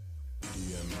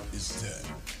is dead.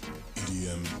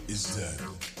 EDM is dead.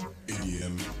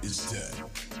 EDM is dead.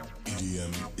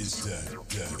 EDM is dead.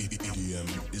 EDM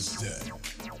is dead.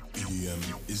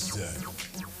 EDM is dead.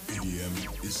 EDM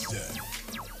is dead.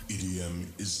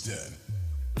 EDM is dead.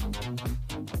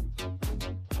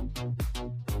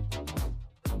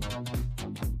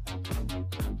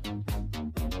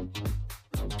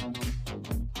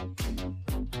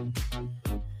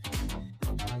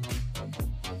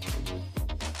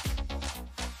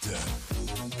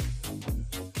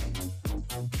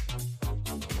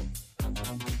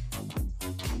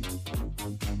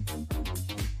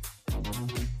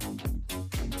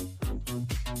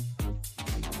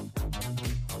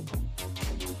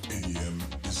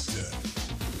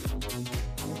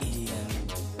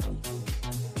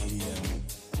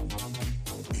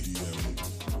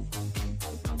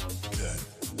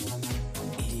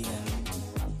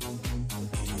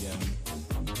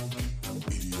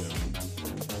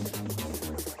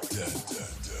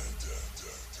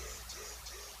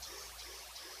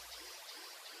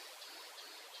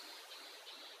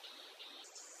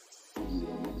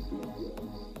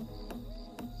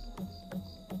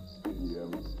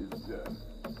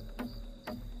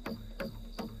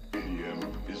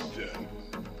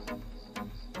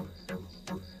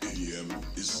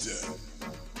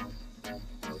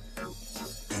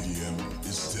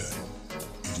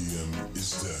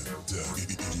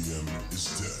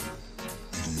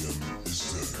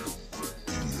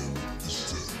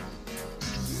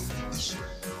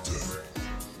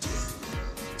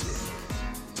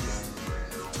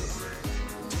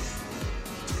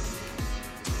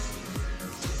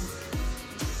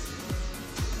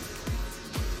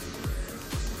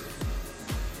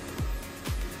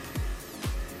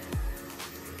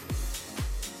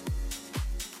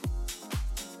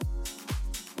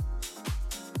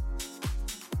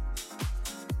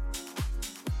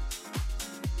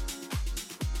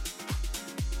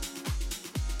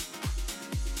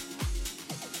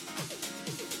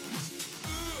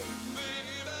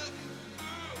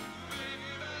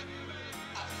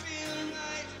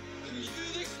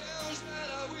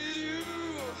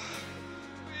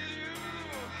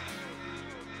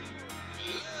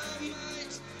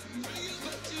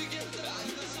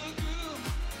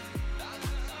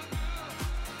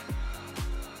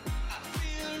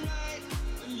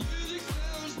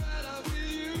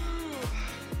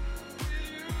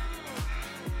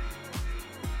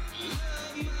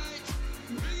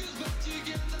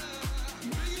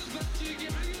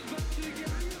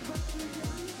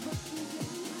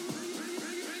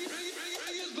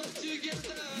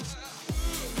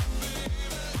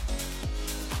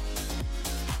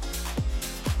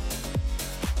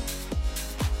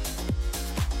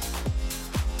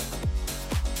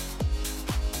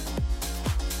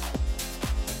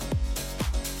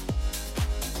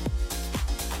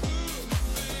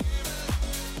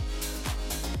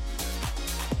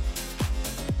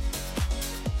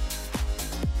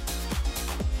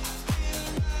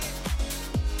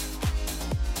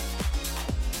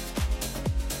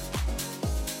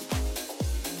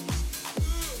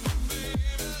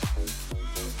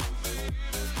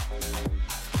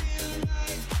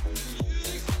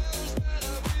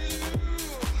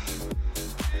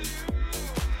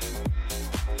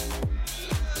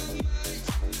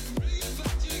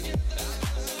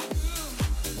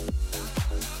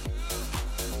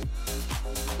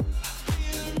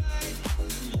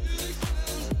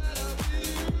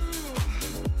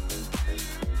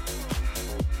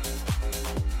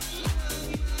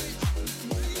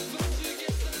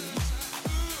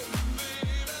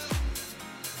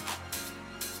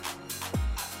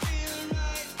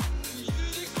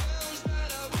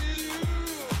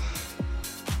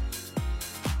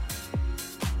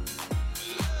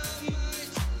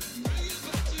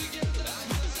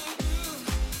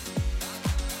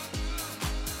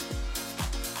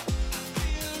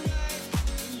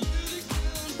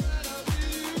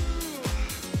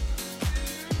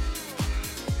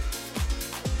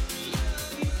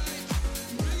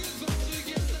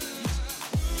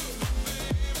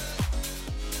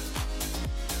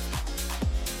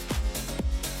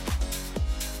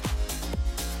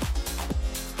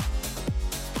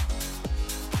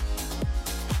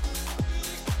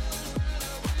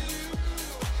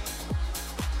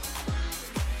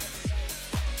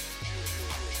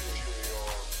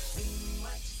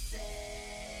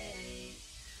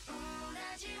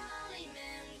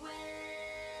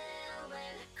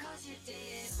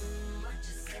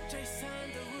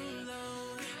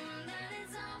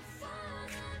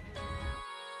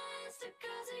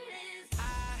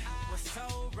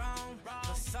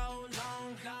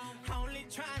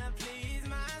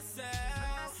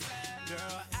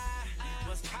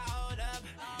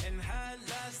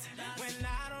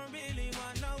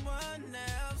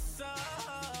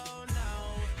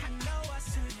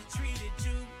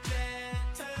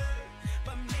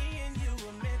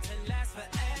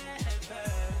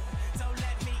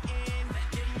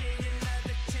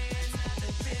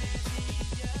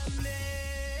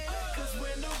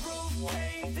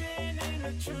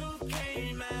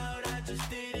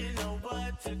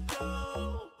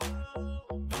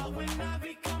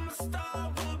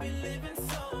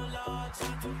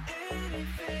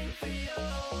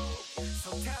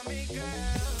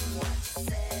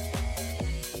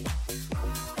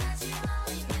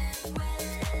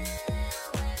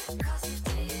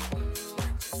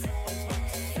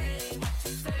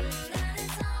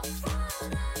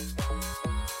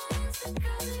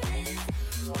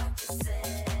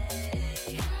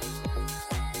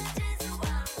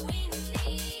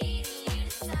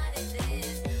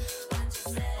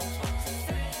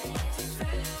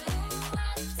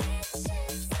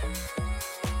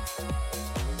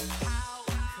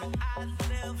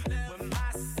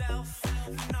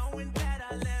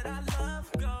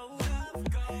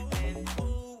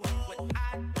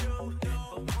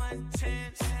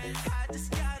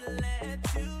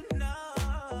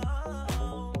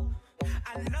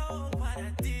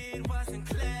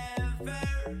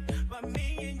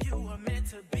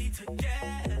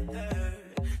 together.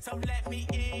 So let me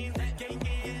in, give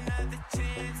me another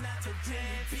chance to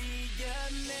be your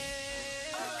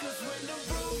man. 'Cause when the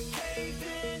roof caved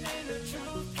in and the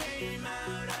truth came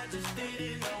out, I just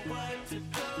didn't know what to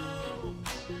do.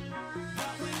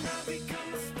 But when I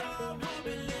become a star, we'll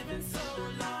be living so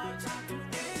large, I'll do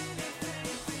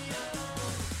anything for you.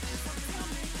 So tell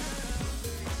me, girl.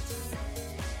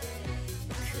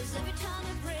 'Cause every time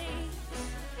it rains,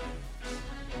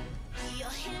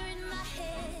 you're here in my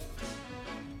head,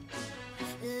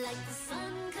 like the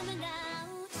sun coming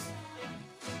out.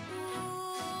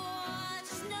 Ooh, I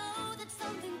just know that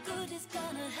something good is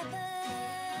gonna happen.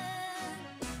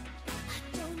 I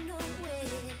don't know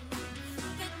when,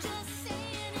 but just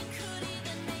saying it could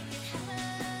even make it happen.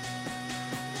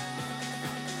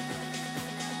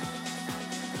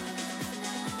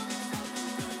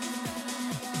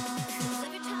 'Cause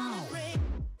every time it rains.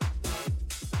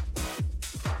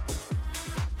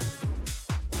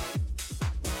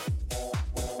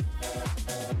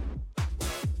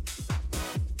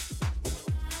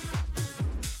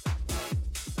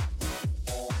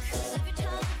 Every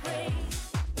time it rains,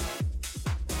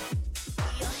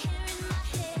 you're here in my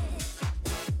head,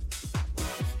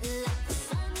 like the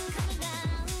sun coming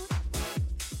out.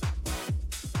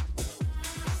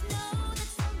 Just know that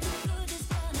something good is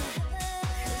gonna happen.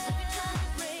 'Cause every time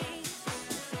it rains,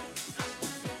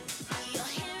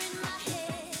 you're here in my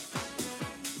head,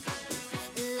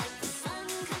 like the sun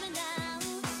coming out.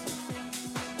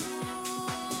 Ooh,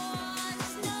 I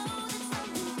just know that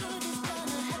something good is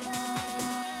gonna happen.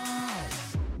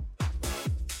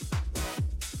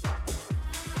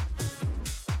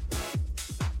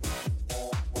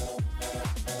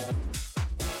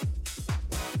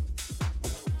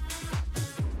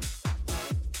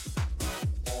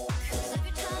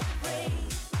 Every time it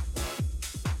rains,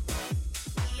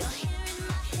 you're here in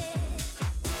my head,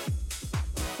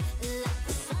 like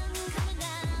the sun coming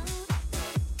out.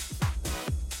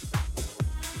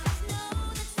 Just know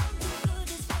that something good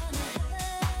is gonna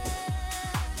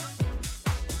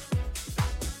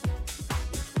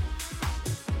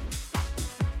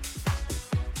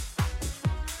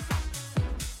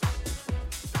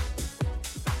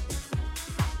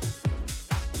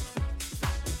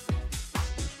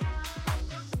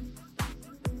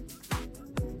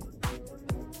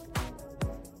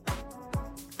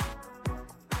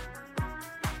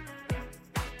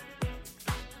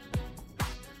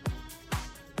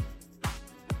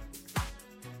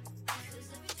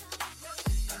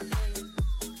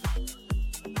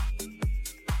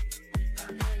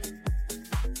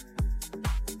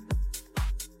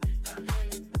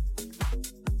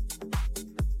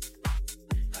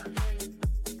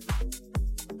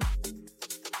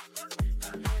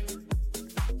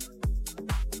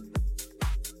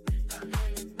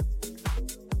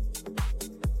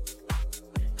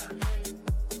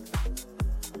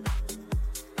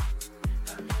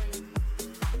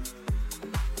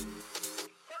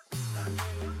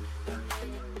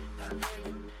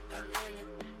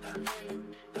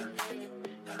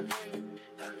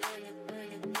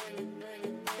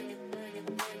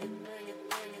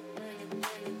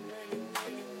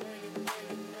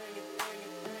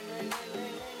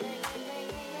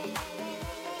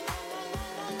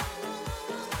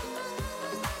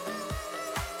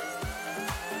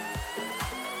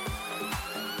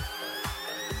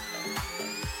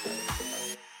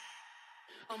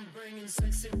I'm bringing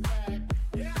sexy back.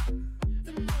 Yeah.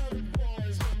 The mother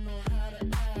boys don't know how to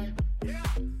act. Yeah.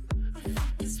 I think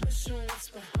it's special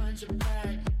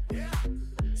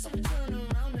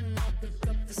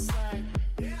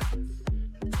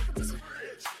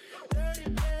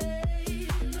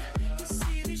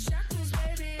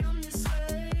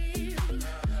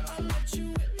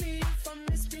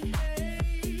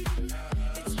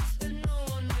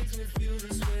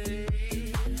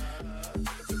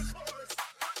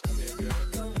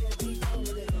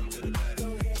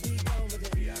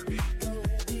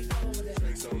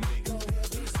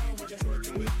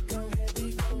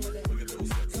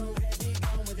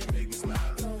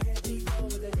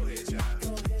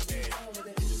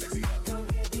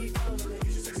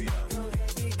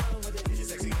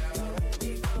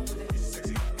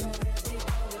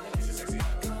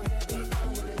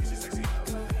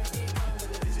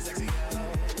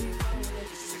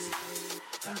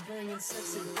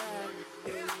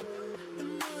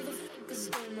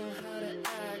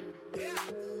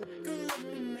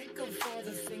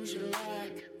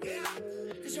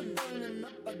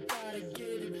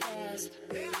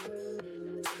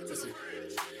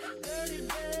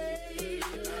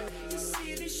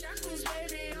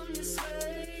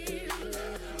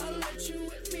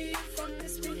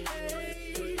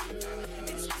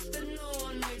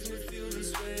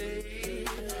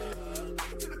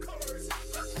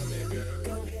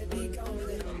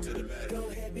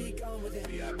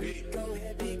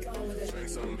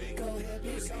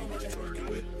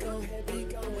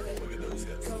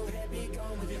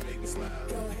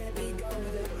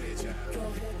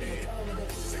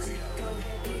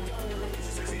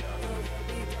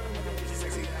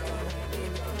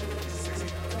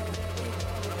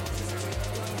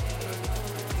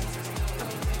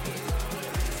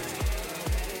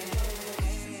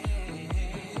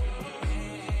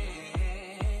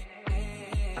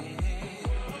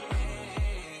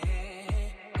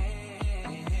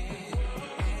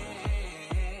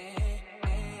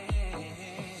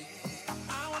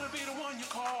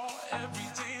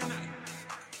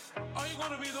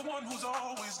the one who's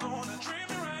always gonna treat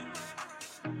me right.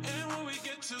 And when we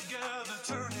get together,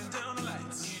 turning down the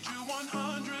lights. Need you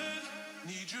 100,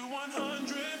 need you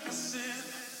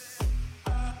 100%.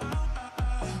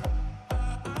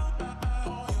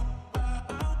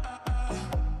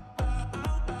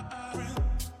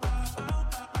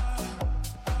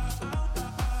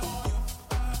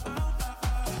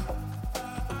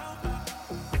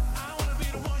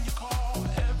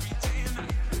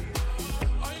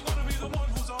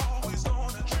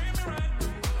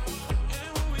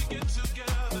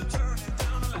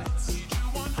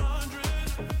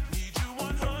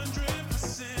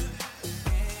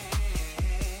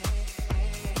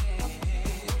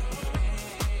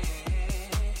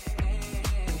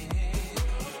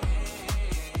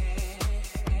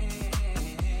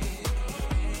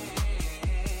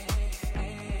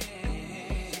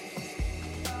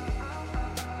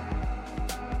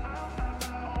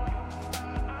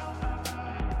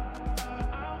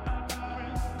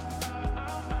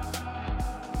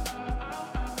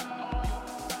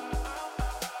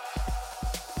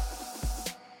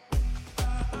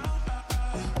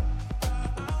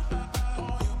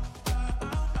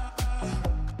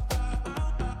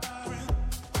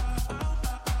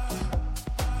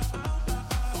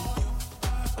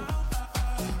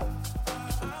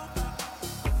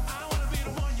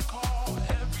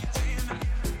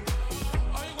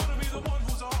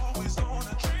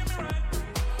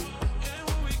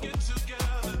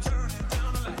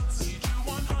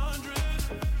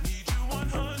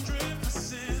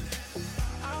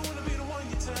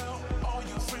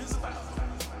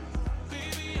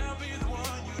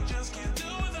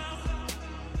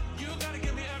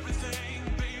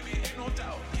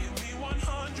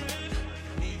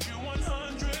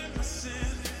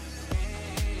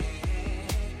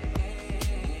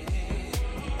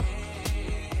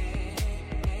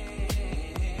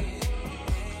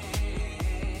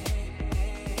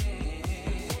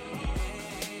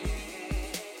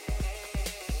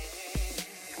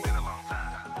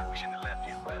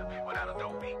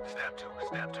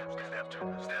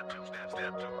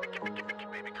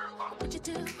 What'd you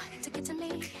do to get to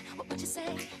me? What would you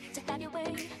say to have your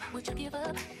way? Would you give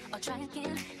up or try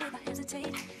again? If I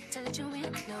hesitate to let you in,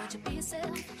 know would you be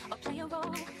yourself or play a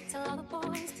role? Tell all the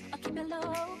boys or keep it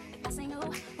low. If I say no,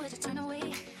 would you turn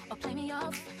away or play me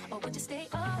off? Or would you stay?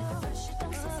 Oh, first you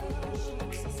don't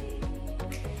succeed.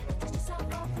 Dust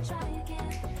yourself off and try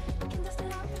again. You can dust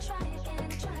it off and try again,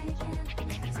 try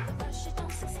again. So first you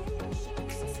don't succeed.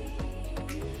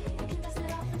 You can dust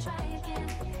it off and try again.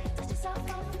 Dust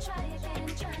yourself off and try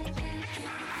again, try again.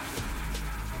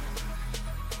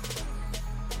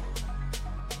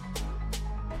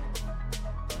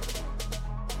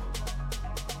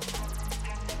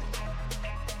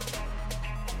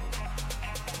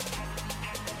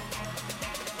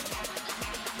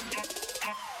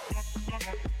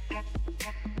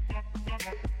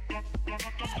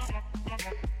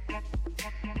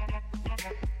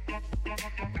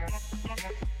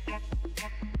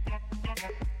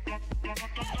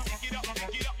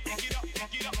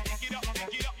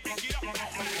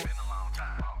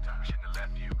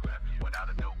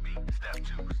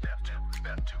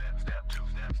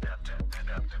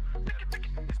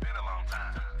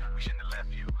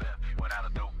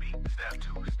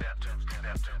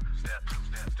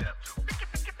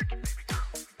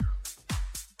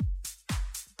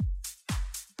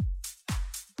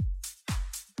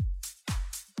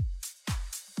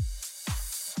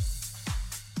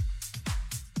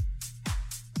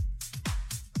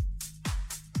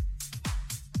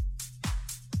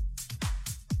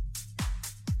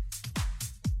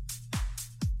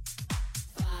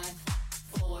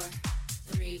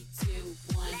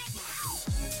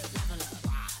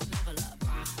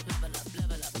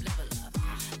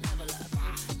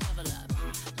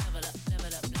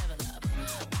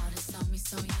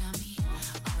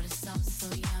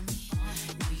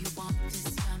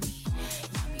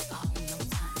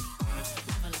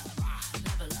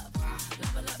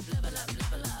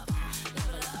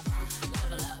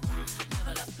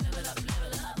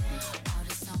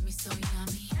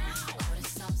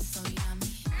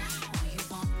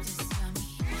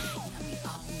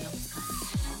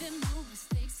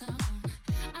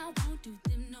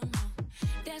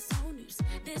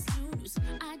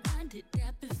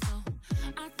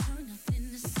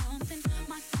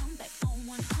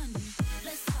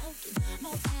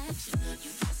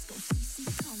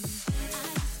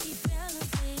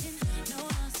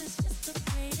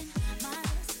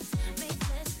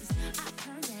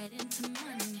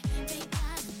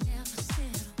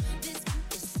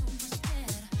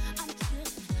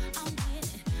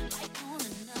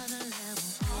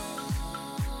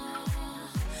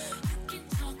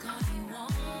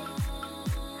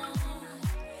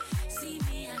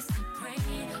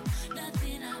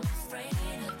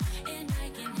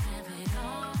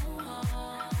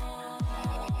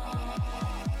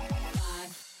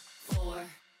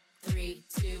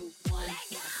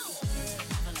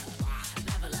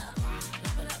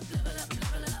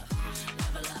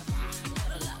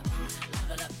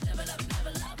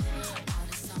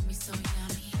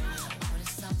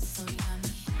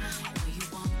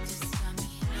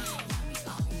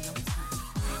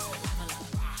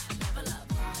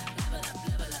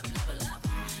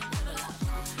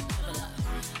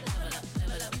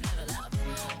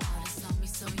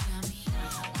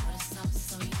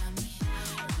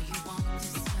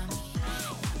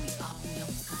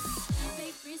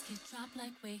 drop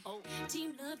like weight. Oh.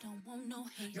 Team love don't want no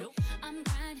hate. Nope. I'm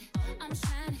grinding, I'm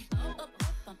shining, up,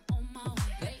 I'm on my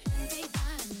way. They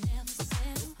gotta never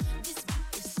settle. This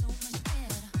beat is so much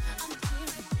better. I'm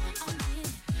clearing, I'm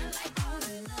winning, like on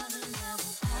another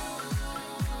level. Oh,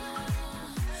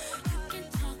 you can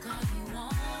talk all you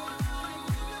want.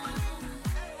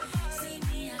 See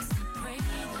me, I see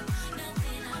greater.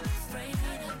 Nothing I'm afraid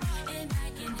of, and I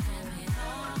can have it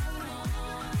all.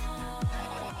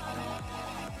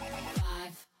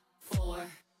 5, 4,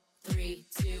 3,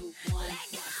 2, 1.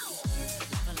 Let's go.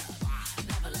 Level up,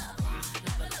 level up,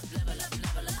 level up, level up, level up.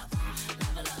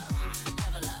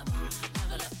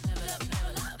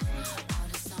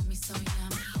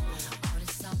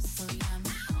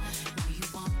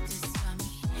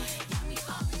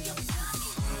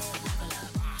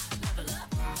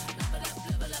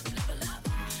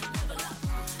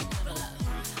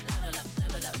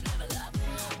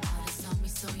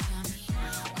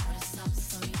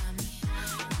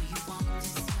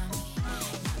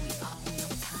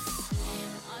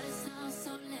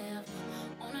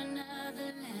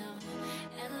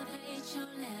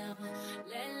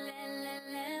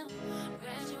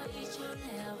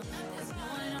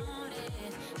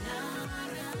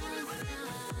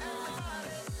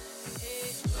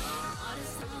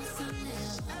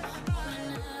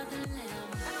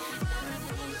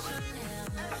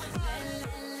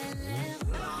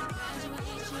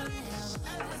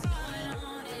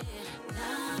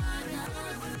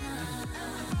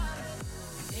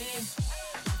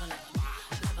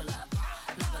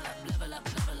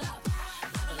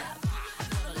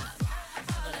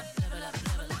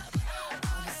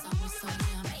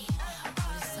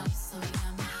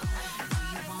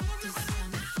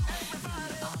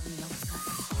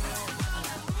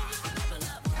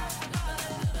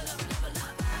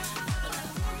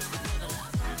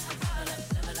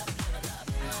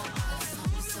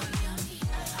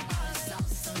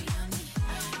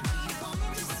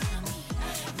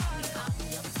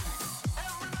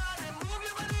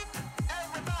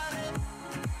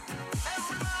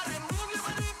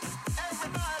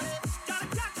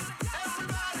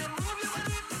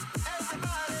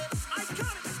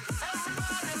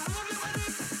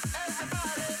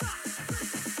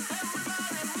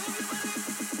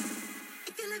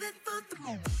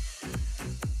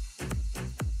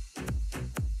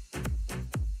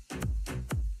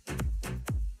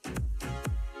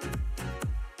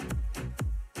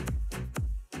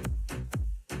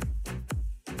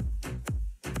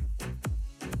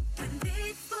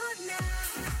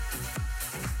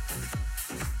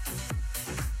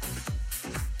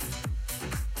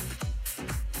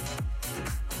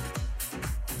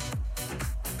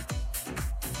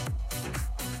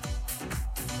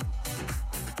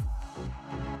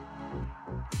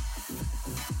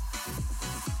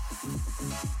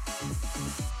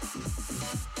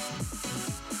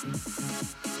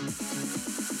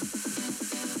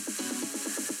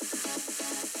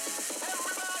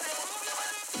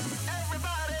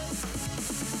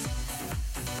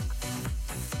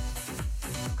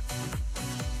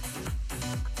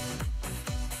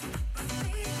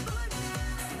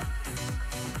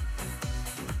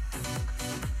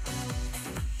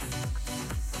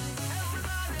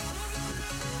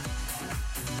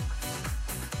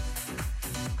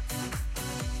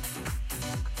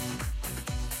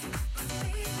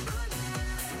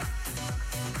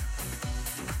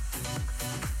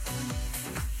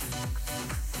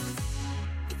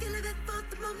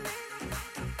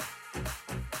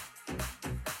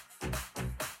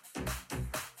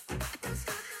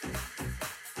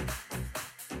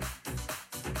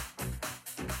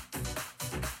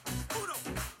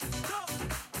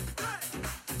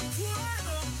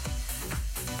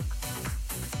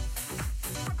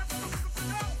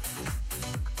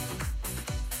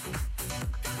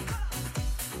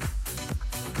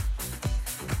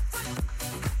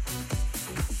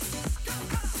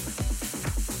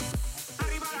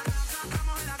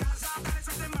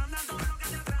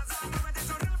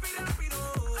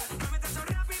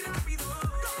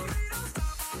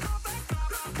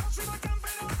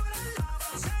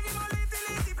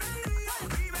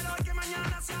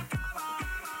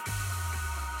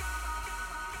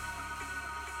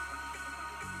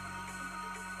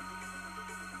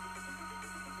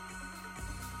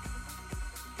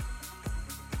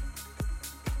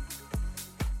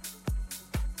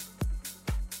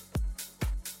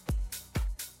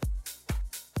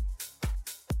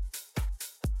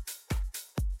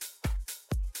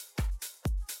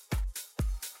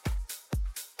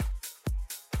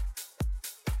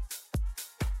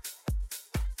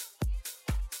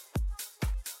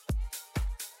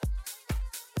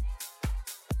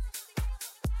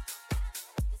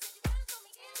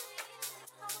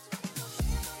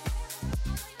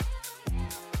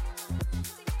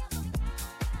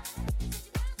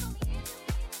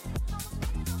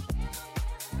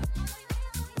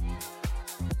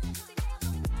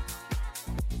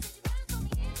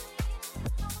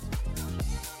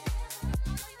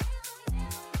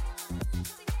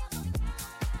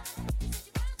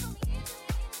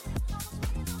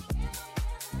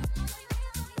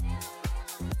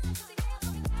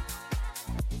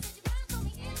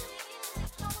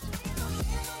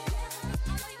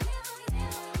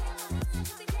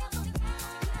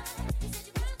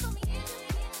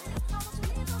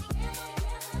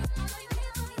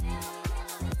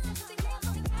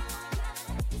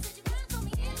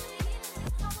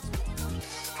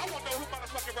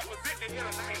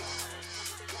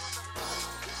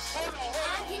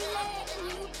 letting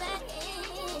you back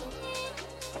in.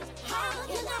 How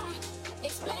can I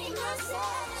explain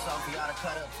myself? Something gotta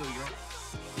cut up to you.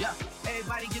 Yeah,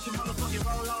 everybody get your motherfucking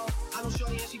roll on. I know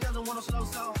shorty and she doesn't want a slow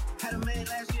song. Had a man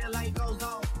last year, life goes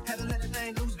on. Haven't let a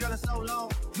thing loose, girl, in so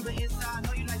long. You been inside,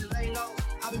 know you like to lay low.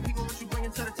 I've been peeping what you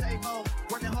bringing to the table.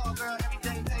 Working hard, girl,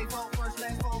 everything paid for. First,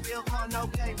 last, phone bill, car, no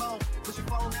cable. With your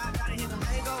phone out, gotta hit the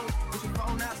mango. With your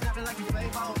phone out, snapping like you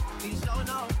Fable. You don't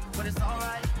know, but it's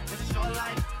alright. It's a short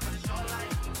life, but it's short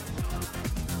life.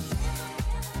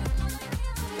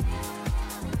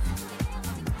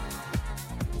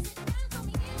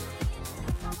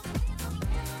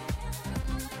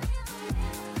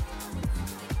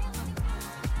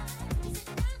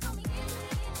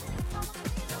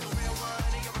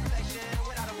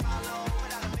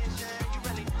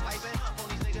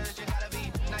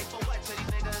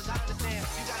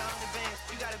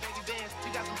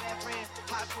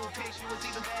 You was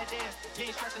even bad then. You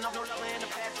ain't stressing off no lover in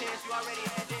the past tense. You already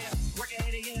had them. Work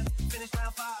at 8 a.m. Finish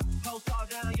round 5. Post fall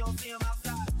down, you don't see them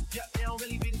outside. Yep, they don't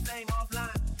really be the same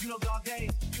offline. You know dog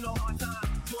days, you know hard time.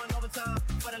 Doing overtime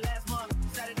for the last month.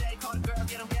 Saturday, call the girl,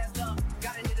 get them gassed up.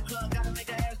 Gotta hit the club, gotta make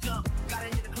her ass jump. Gotta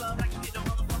hit the club like you get the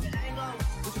motherfucking angle.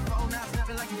 With your phone out,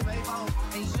 snapping like you Fable.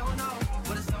 And you showing off,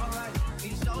 but it's alright. And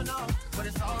you showing off, but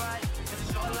it's alright. It's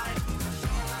a short life.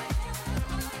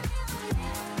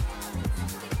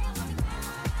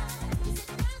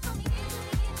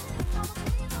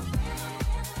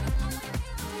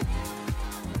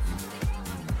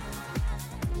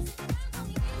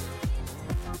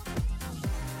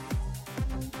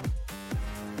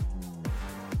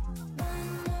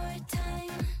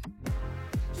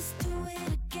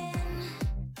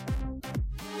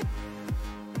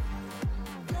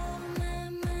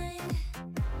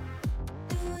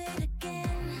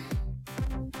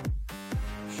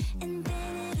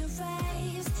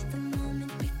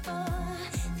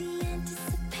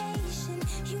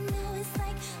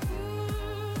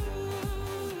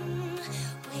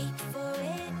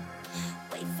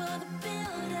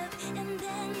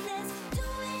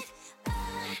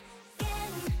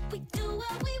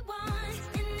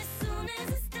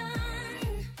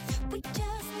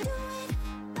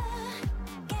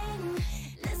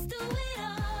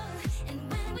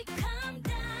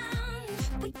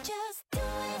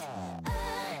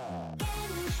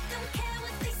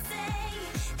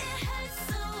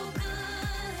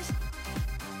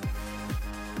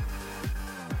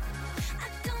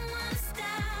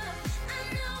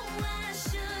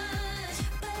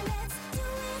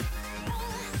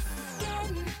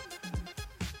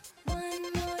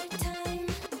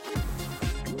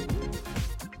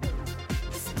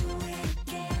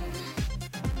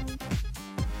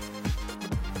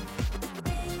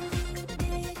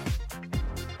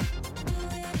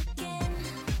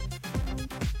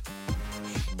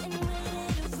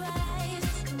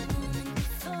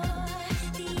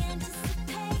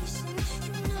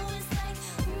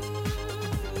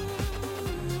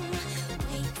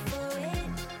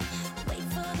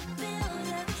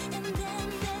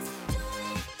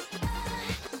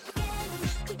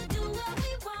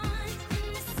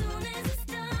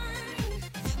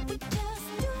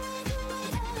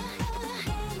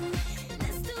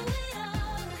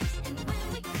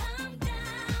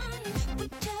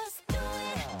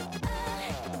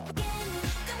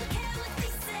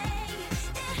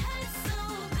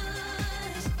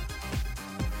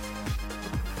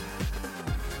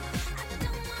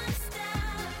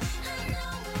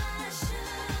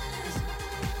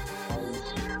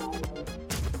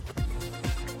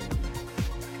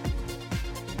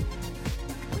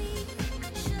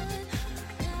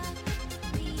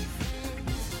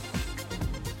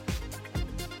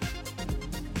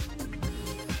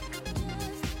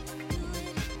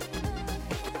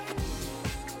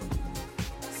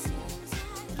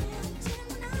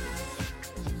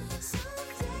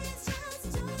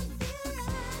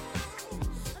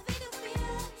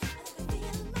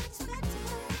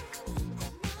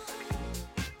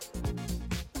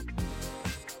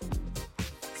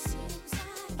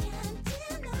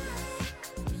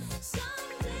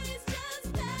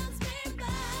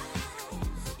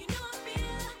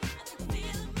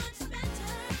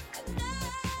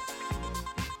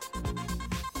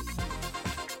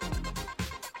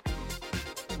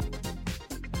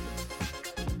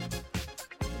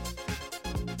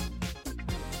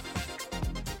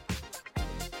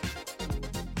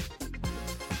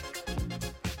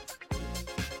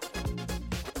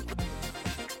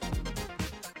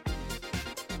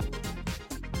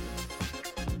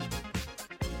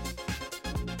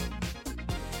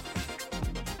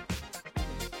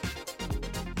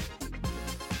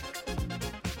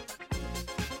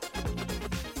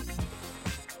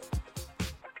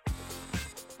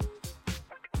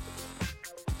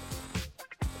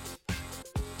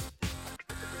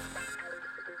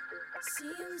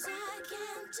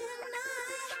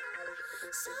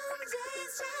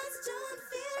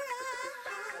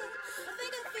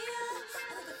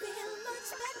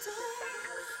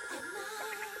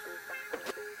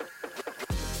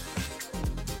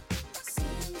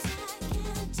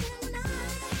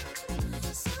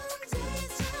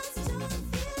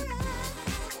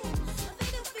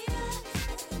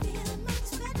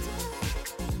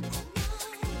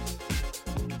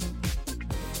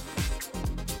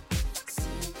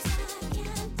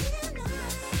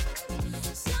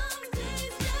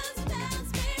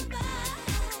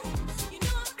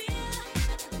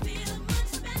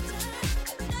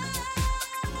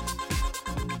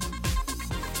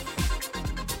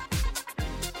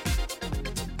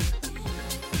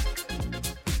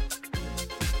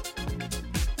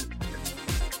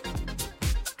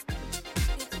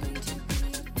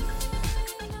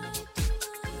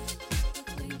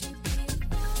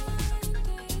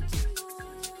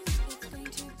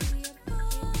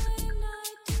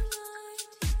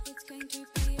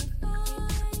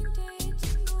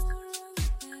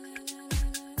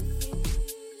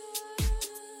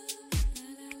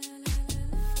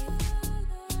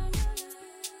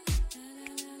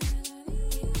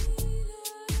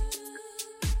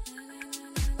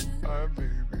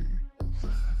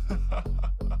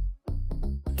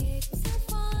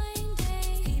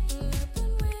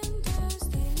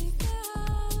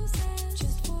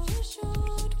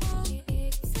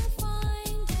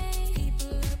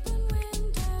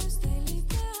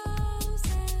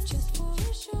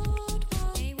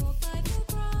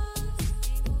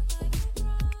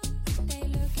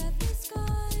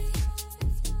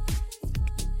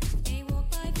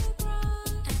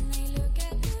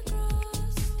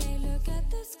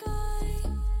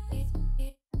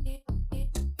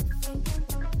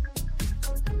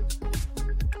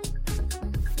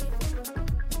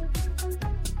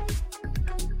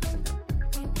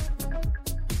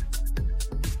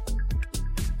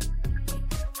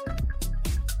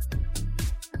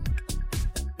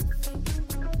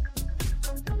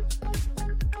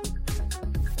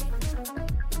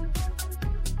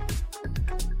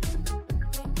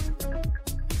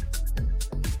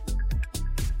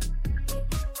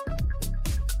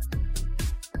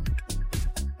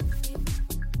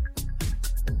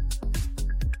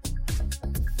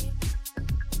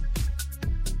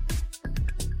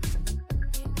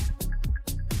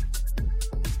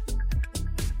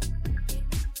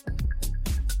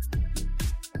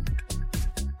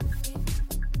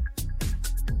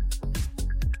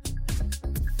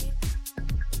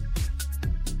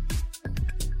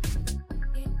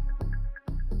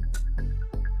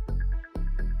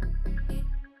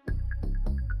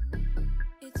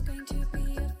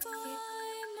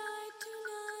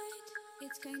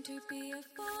 going to be a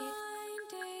fine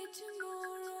day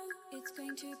tomorrow. It's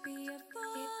going to be a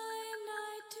fine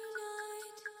night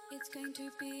tonight. It's going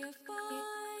to be a fine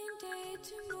day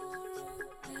tomorrow.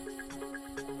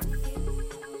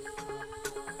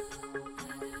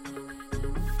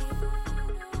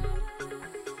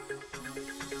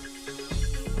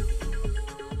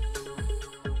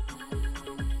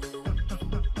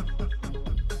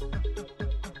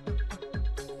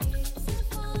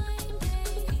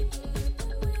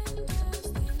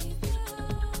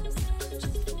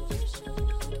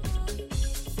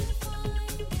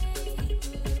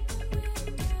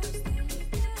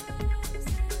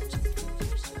 Just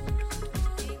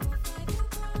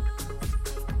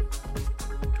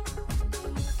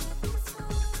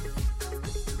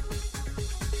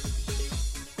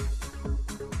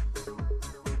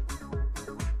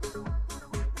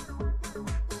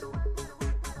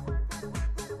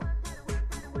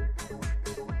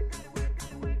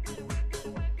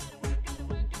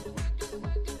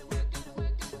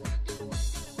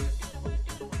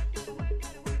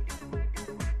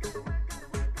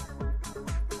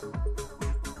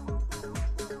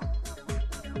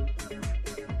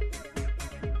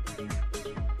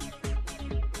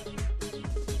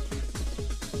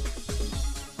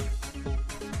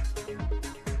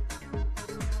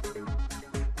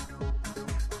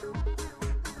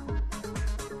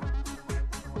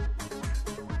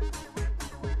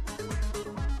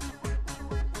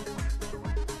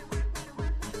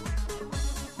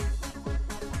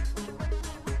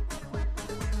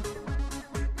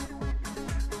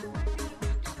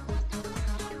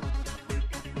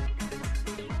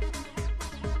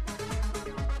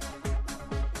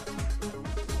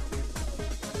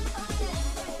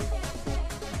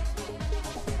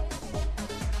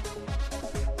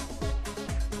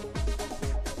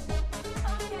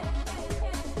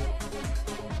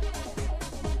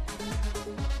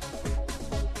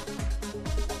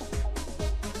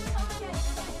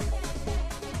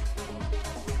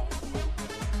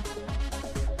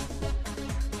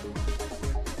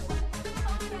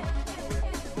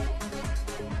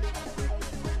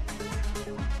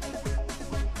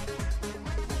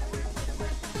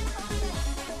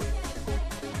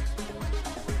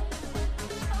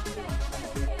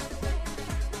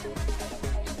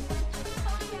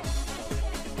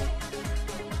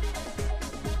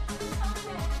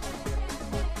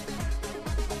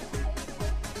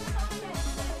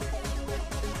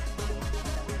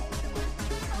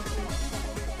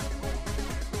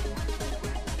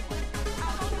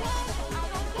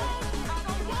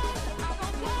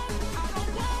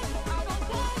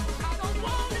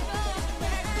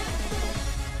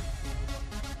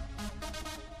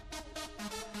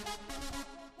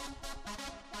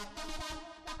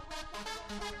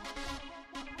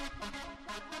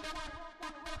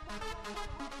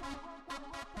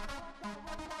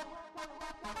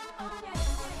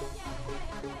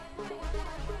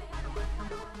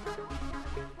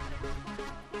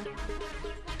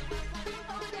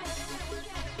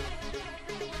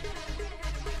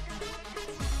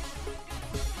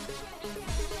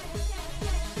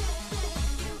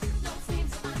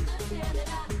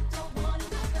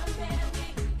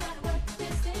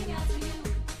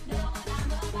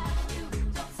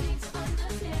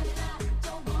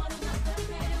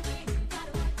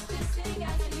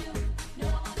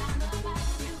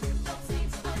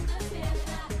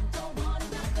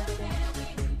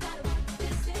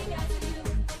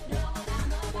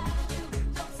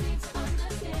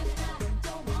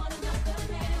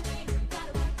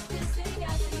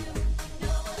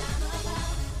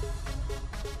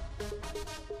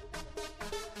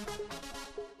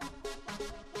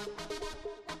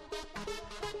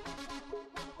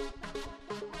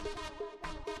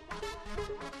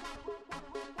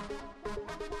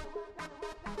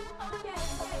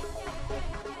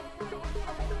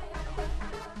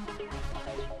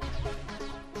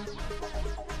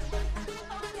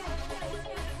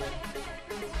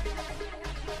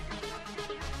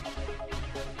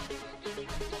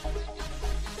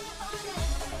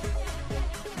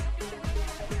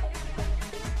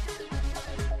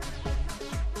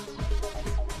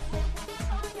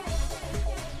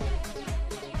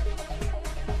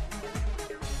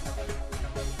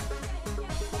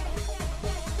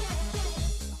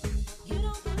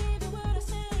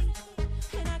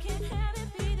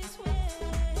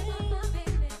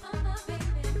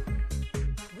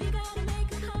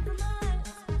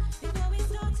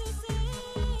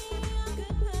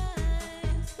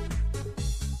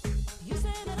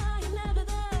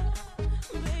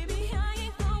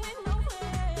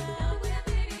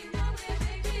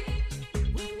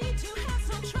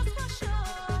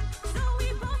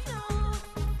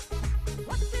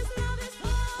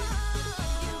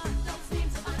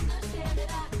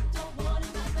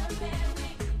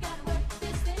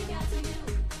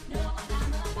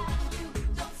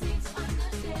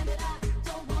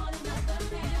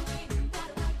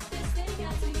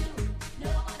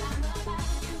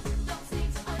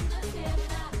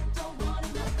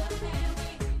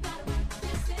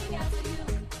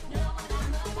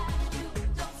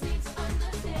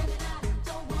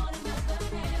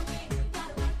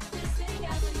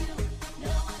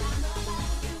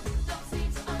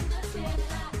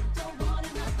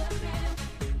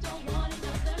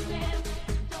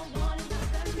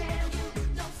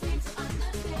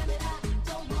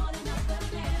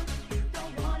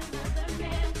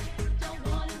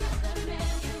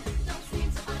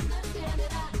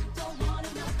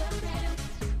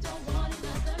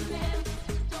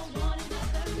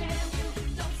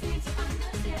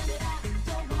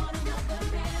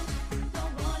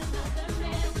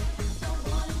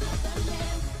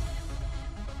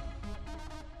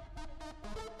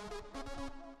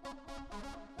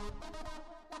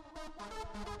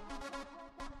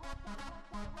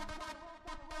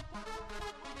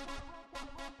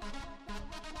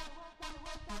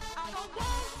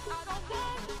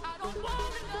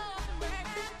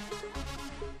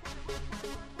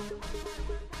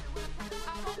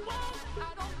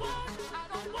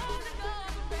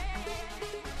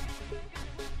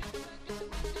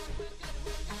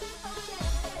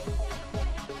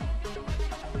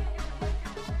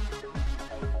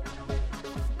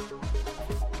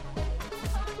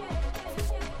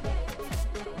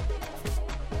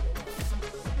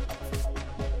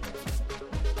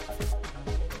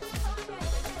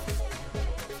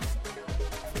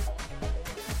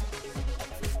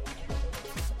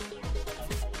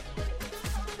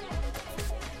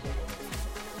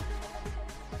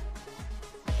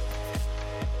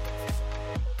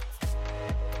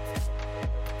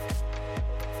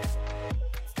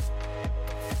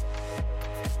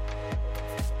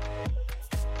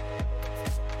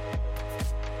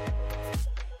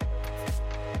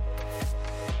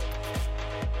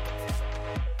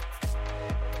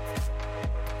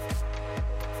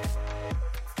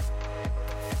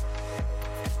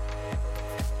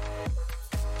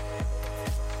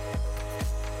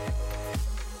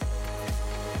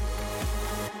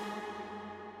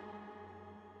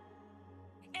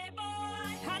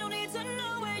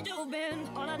in.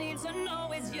 All I need to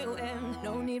know is you and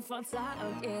no need for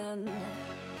talking.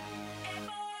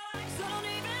 So don't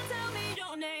even tell me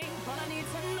your name. All I need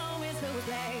to know is who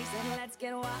plays, and let's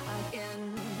get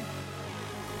walking.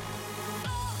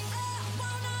 All I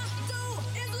wanna do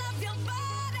is love your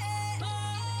body.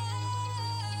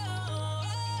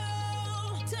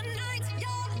 Oh, tonight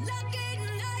you're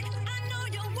looking